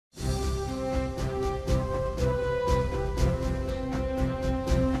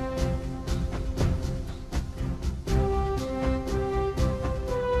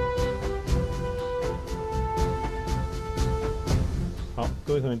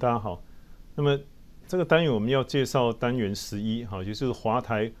位同学大家好。那么这个单元我们要介绍单元11，好，也就是华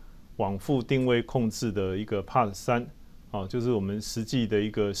台往复定位控制的一个 Part 3，好，就是我们实际的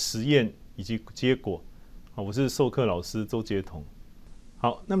一个实验以及结果。好，我是授课老师周杰彤。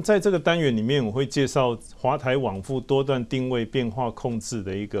好，那么在这个单元里面，我会介绍华台往复多段定位变化控制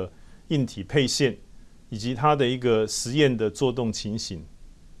的一个硬体配线，以及它的一个实验的作动情形。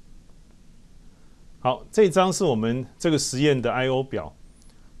好，这张是我们这个实验的 I/O 表。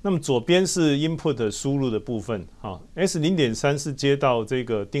那么左边是 input 输入的部分，好 ，S0.3 是接到这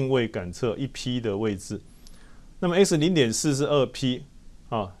个定位感测1P 的位置，那么 S0.4 是2P，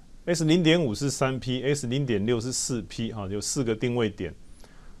 啊 ，S0.5 是3P，S0.6 是4P， 啊，有4个定位点。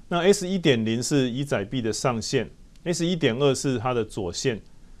那 S1.0 是移载臂的上线 ，S1.2 是它的左线，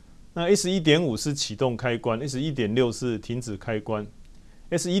那 S1.5 是启动开关 ，S1.6 是停止开关。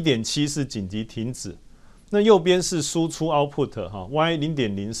S1.7 是紧急停止，那右边是输出 output 哈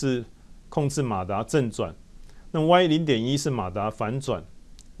 ，Y0.0 是控制马达正转，那 Y0.1 是马达反转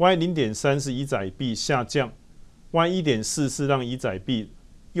 ，Y0.3 是移载臂下降 ，Y1.4 是让移载臂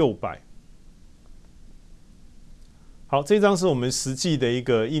右摆。好，这张是我们实际的一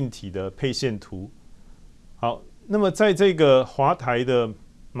个硬体的配线图。好，那么在这个华台的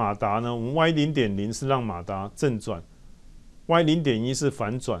马达呢，我们 Y0.0 是让马达正转。Y0.1 是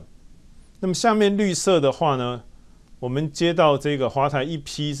反转，那么下面绿色的话呢，我们接到这个华台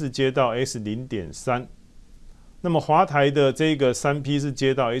1P 是接到 S0.3， 那么华台的这个3P 是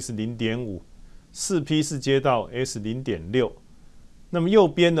接到 S0.5， 4P 是接到 S0.6， 那么右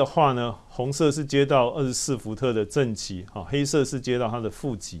边的话呢，红色是接到24伏特的正极，黑色是接到它的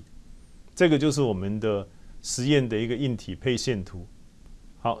负极，这个就是我们的实验的一个硬体配线图。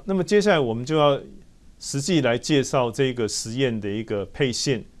好，那么接下来我们就要实际来介绍这个实验的一个配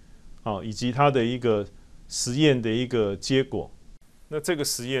线，以及它的一个实验的一个结果。那这个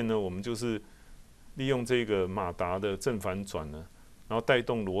实验呢，我们就是利用这个马达的正反转呢，然后带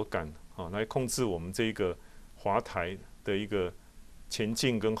动螺杆，来控制我们这个华台的一个前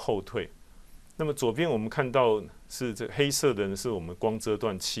进跟后退。那么左边我们看到是这黑色的呢，是我们光遮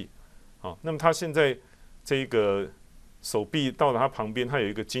断器，那么它现在这个手臂到了它旁边，它有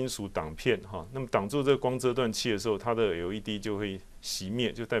一个金属挡片，那么挡住这个光遮断器的时候，它的 LED 就会熄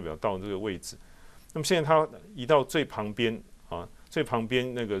灭，就代表到这个位置。那么现在它移到最旁边，最旁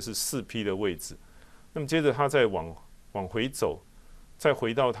边那个是4P 的位置。那么接着它再往回走，再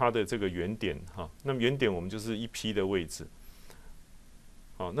回到它的这个原点，那么原点我们就是1P 的位置。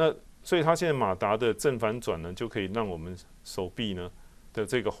好，那所以它现在马达的正反转呢，就可以让我们手臂呢的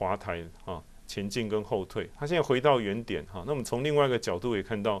这个滑台前进跟后退，它现在回到原点哈。那我们从另外一个角度也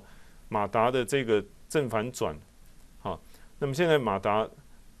看到马达的这个正反转，那么现在马达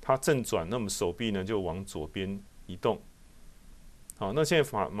它正转，那么手臂呢就往左边移动。好，那现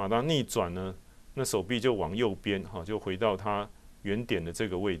在马达逆转呢，那手臂就往右边就回到它原点的这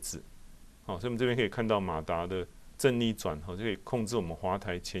个位置。好，所以我们这边可以看到马达的正逆转，就可以控制我们滑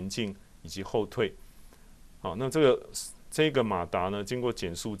台前进以及后退。好，那这个马达呢，经过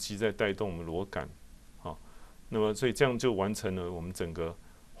减速机再带动我们螺杆，好，那么所以这样就完成了我们整个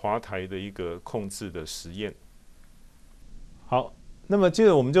滑台的一个控制的实验。好，那么接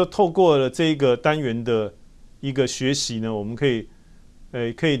着我们就透过了这个单元的一个学习呢，我们可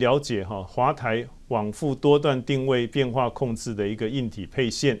以了解滑台往复多段定位变化控制的一个硬体配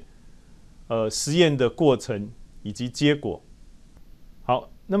线，实验的过程以及结果。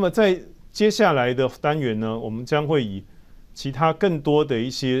好，那么在接下来的单元呢，我们将会以其他更多的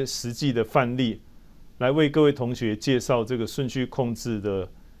一些实际的范例，来为各位同学介绍这个顺序控制的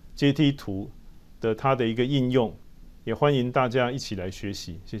阶梯图的它的一个应用，也欢迎大家一起来学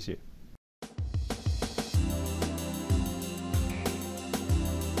习，谢谢。